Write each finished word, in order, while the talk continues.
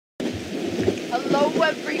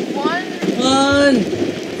Web Freak 1.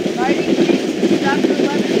 Fighting King, Chapter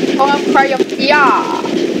 11. Poem Cry of Pia.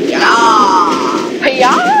 Yeah.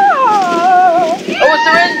 Pia. Oh,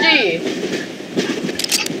 syringe.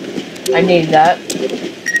 I need that.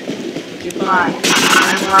 You're fine.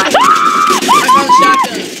 I'm lying. I found a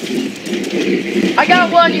shotgun. I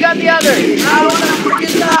got one, you got the other. I want to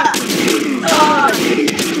freaking die.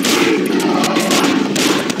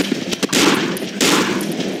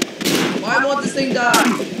 Why won't this thing die?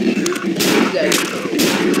 He's dead.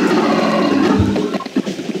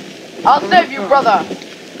 I'll save you, brother.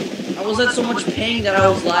 I was at so much pain that I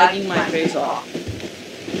was lagging my face off.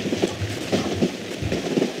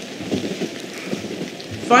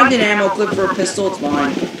 Find an ammo clip for a pistol, it's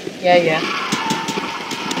mine. Yeah.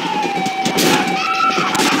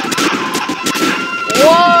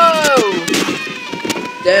 Whoa!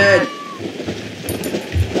 Dead.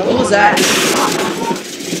 What was that?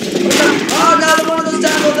 Oh, another one of those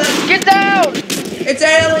devils! Get down! It's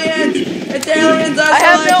aliens! It's aliens! I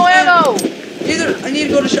have no ammo! I need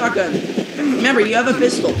to go to shotgun. Remember, you have a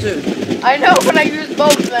pistol too. I know, but I use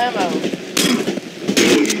both ammo.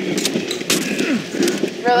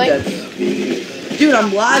 Really? Dead. Dude,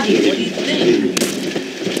 I'm lagging. What do you think?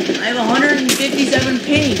 I have 157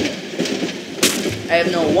 ping. I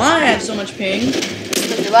have no why I have so much ping.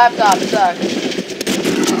 Because your laptop sucks.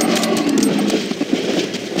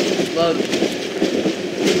 Bug.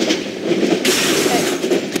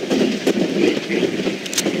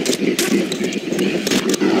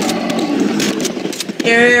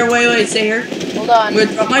 Here, wait, stay here. Hold on. I'm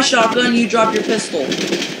gonna drop my shotgun, you drop your pistol.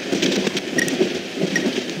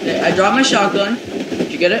 Okay, I dropped my shotgun.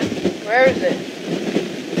 Did you get it? Where is it?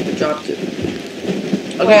 I dropped it.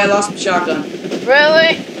 Okay, I lost my shotgun.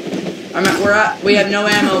 Really? We have no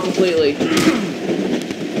ammo completely.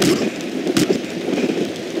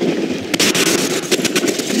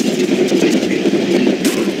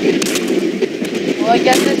 Well, I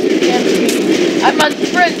guess this is the end of me. I'm on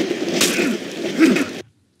sprint.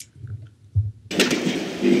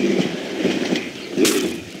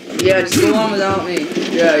 Yeah, just go on without me.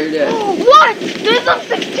 Yeah, you're dead. What? There's a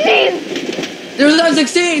 16! There's no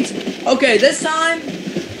 16s! Okay, this time,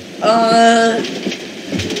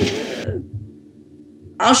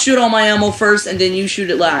 I'll shoot all my ammo first, and then you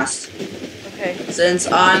shoot it last. Okay. Since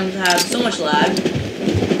I have so much lag.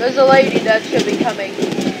 There's a lady that should be coming.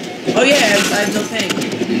 Oh yeah, I have no ping.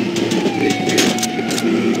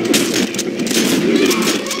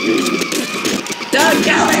 Don't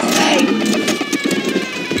kill this thing!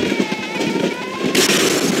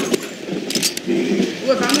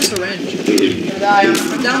 Look, I'm a syringe.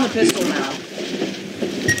 I'm down the pistol now.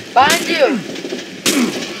 Behind you!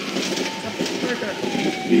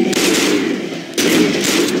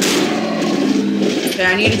 Okay,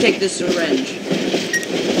 I need to take this syringe.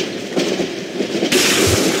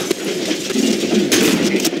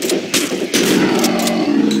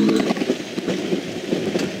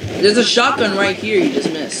 There's a shotgun right here you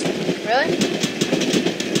just missed. Really?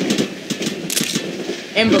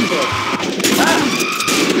 Embercliff.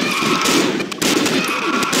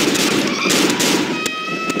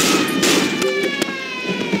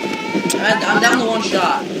 I'm down to one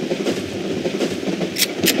shot.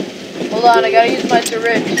 Hold on, I gotta use my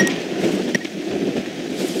syringe.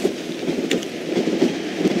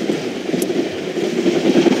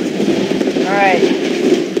 Alright.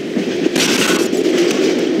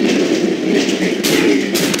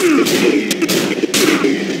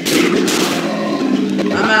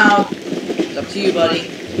 I'm out. It's up to you, buddy.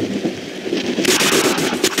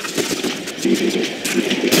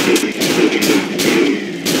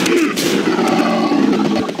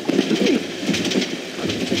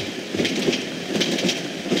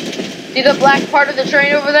 See the black part of the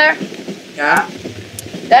train over there? Yeah.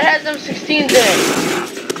 That has them 16s in it.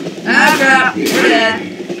 Ah, crap. We're dead.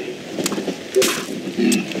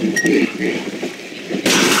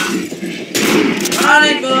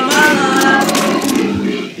 Running for my life.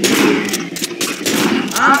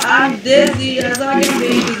 I'm dizzy as I can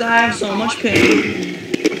be because I have so much pain.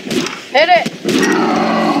 Hit it!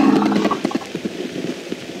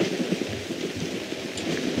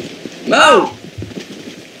 Move!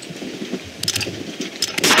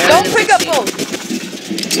 Don't pick up both!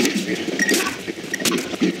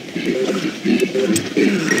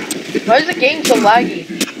 Why is the game so laggy?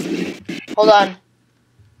 Hold on.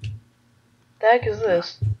 The heck is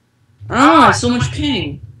this? Ah, so much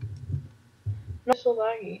ping. Not so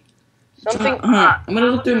laggy. Something. I'm gonna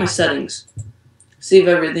look through my settings. See if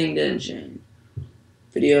everything didn't change.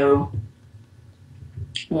 Video.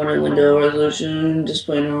 Water window resolution.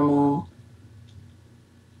 Display normal.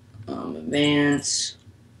 Advance.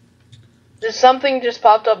 Just something just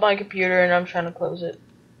popped up my computer and I'm trying to close it.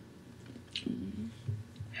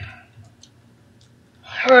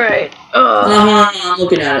 Alright. I'm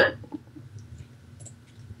looking at it.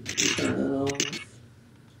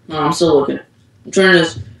 No, I'm still looking. I'm trying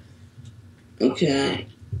to. Okay.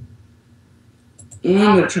 I'm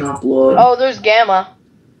gonna turn off blood. Oh, there's Gamma.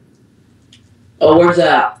 Oh, where's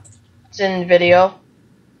that? It's in video.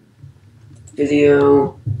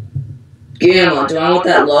 Video. Gamma. Do I want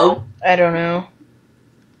that low? I don't know.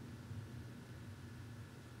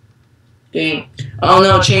 Game. Oh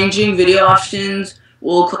no, changing video options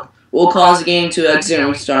will cause the game to exit and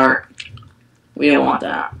restart. We don't want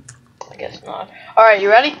that. I guess not. Alright, you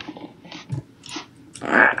ready?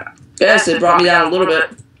 Alright. Yes, it brought me down a little bit.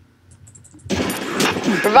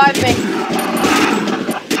 Revive me.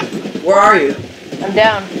 Where are you? I'm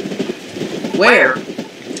down. Where?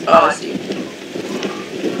 Oh, I see.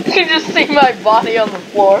 You can just see my body on the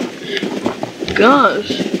floor.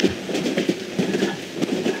 Gosh.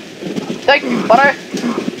 Thank you, butter.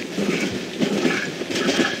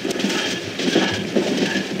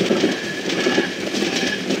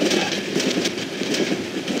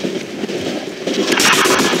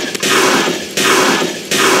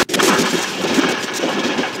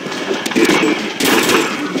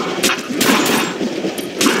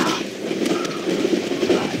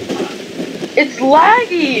 It's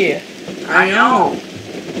laggy! I know.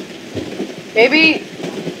 Maybe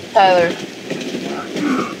Tyler.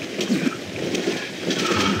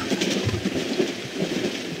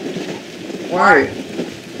 Where are you?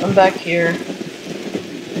 I'm back here.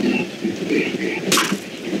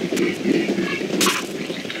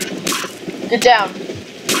 Get down.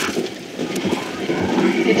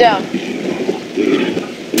 Get down.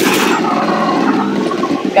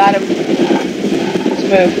 Got him. Let's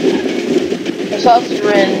move. I saw a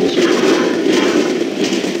syringe.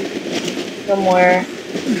 Somewhere.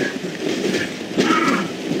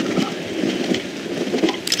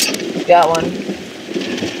 Got one.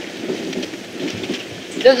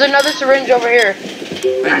 There's another syringe over here.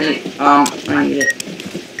 I need it.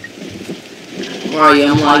 Where are you?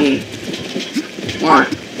 I'm lagging. Where?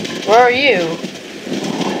 Where are you?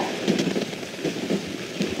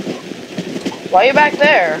 Why are you back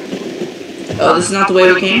there? Oh, this is not the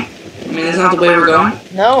way we came? I mean, this is not the way we're going?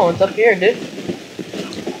 No, it's up here, dude.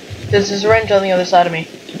 There's a syringe on the other side of me.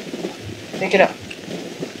 Pick it up.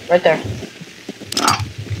 Right there.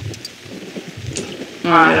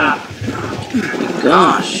 Oh, yeah.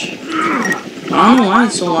 Gosh. I don't know why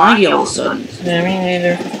it's so laggy all of a sudden. Yeah, me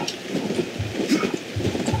neither.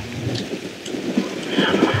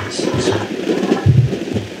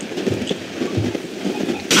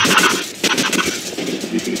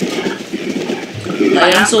 I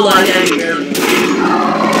am so laggy I can barely move.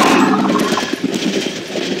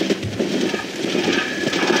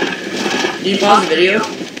 Did you pause the video?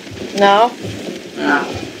 No? Yeah.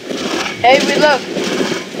 Hey, we look.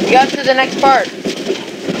 We got to the next part.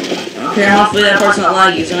 Okay, hopefully that part's not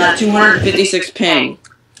laggy. It's at 256 ping.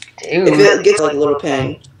 Dude. If it gets like a little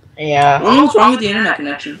ping. Yeah. I don't know what's wrong with the internet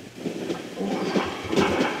connection.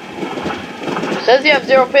 Says you have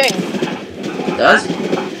 0 ping. It does?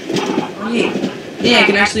 Oh, neat. Yeah, I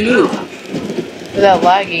can actually move. Without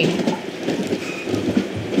lagging.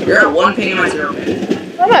 You're at 1 ping and I'm at 0 ping.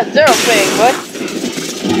 I'm at 0 ping, what?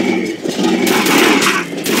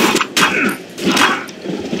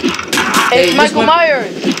 Hey, it's Michael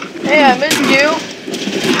Myers. Hey, I missed you.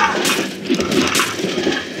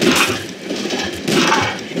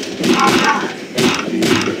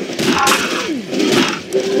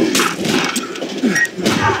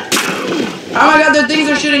 Oh my god, the things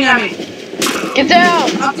are shooting at me! Get down!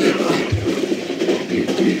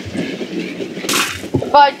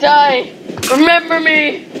 If I die, remember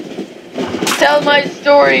me! Tell my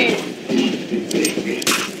story!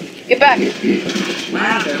 Get back!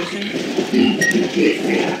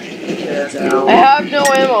 I have no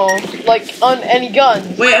ammo, like, on any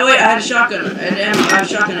guns. Wait, I had a shotgun. I have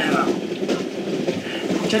shotgun ammo.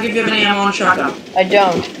 Check if you have any ammo on shotgun. I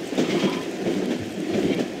don't.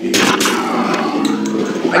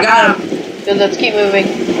 I got him. Good, let's keep moving.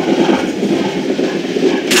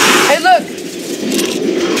 Hey, look!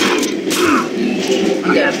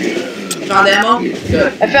 I'm dead. Found ammo?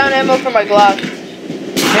 Good. I found ammo for my Glock.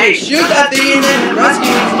 Hey, shoot that thing and then rescue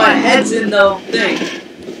me because my head's in the thing.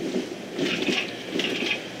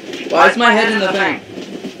 Why is my head in the thing?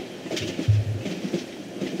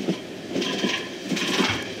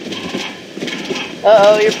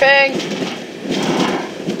 Uh-oh, you're ping.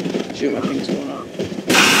 Shoot, my thing's going up.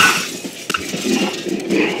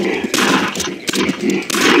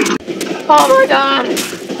 Oh my god! Do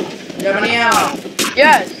you have any ammo?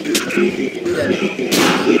 Yes!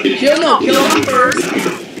 Kill him first,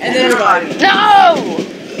 and then revive him. No!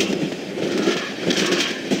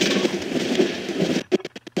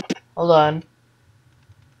 Hold on.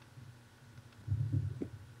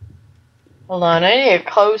 Hold on, I need to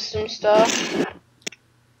close some stuff.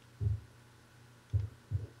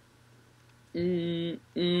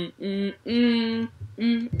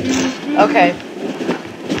 Okay.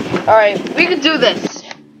 Alright, we can do this.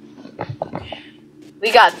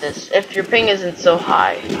 We got this, if your ping isn't so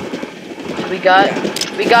high. We got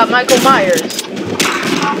Michael Myers.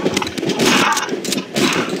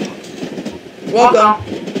 Welcome.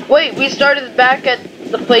 Wait, we started back at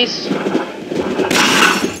the place.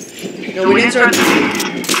 No, we didn't start.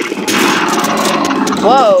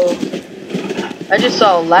 Whoa. I just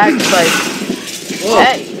saw a lag spike. Whoa.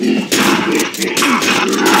 Hey.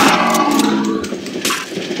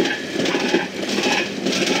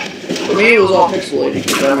 For me, it was all pixelated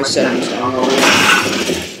because I had my settings down all the way.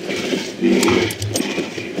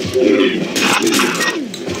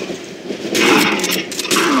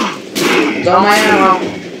 It's all my ammo.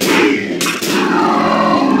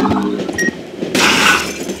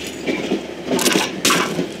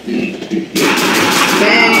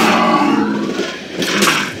 Bang!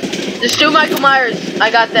 There's 2 Michael Myers. I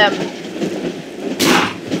got them.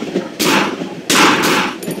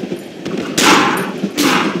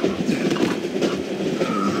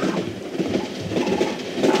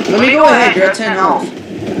 Let me go ahead, you're at 10 health.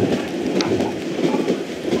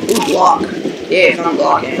 Ooh, block. Yeah, if I'm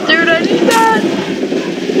blocking. Dude, I need that.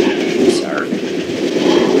 Sorry.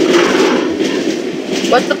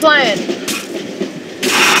 What's the plan?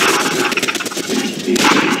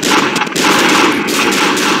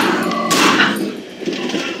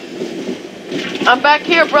 I'm back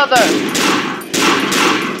here, brother.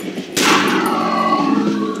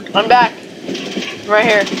 I'm back. Right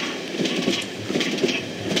here.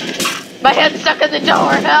 My head's stuck in the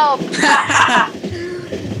door. Help!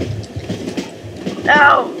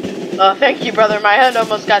 Ow! Oh, thank you, brother. My head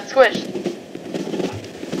almost got squished.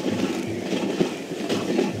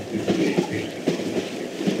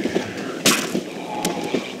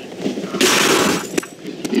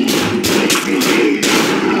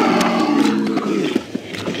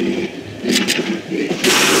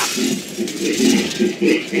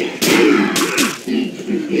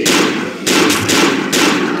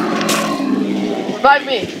 Revive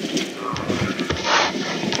me!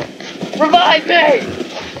 Revive me!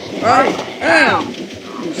 Right? Damn!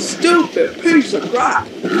 You stupid piece of crap!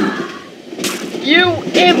 You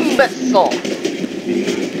imbecile!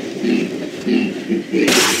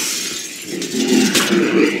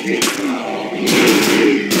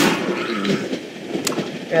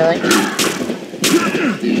 Really?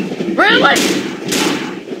 Really?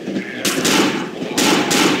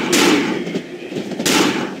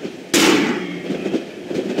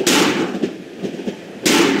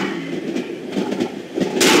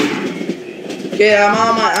 Okay,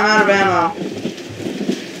 I'm out of ammo.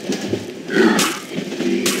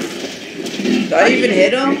 Did I even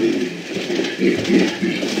hit him?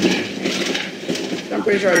 I'm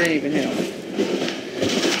pretty sure I didn't even hit him.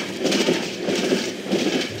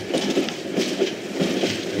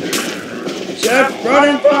 Sheriff,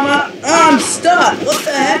 running from it. Oh, I'm stuck. What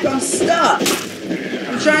the heck? I'm stuck.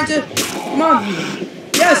 I'm trying to. Come on.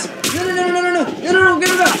 Yes. No, get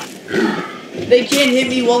it up. They can't hit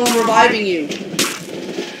me while I'm reviving you.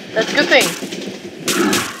 That's a good thing.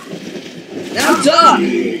 Now I'm done.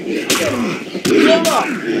 Kill them.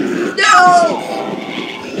 No.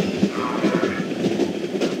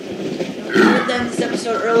 I'm gonna end this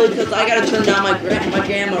episode early because I gotta turn down my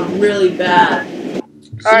gamma really bad.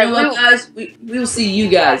 So All right, you know what, guys? We will see you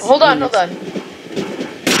guys. Hold on.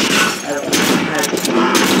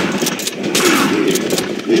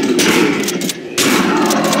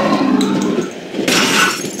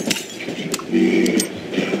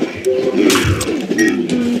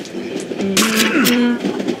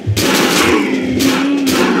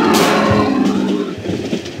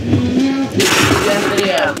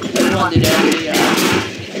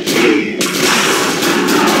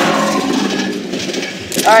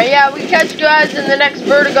 Alright, yeah, we catch you guys in the next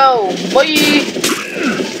Vertigo.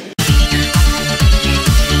 Bye!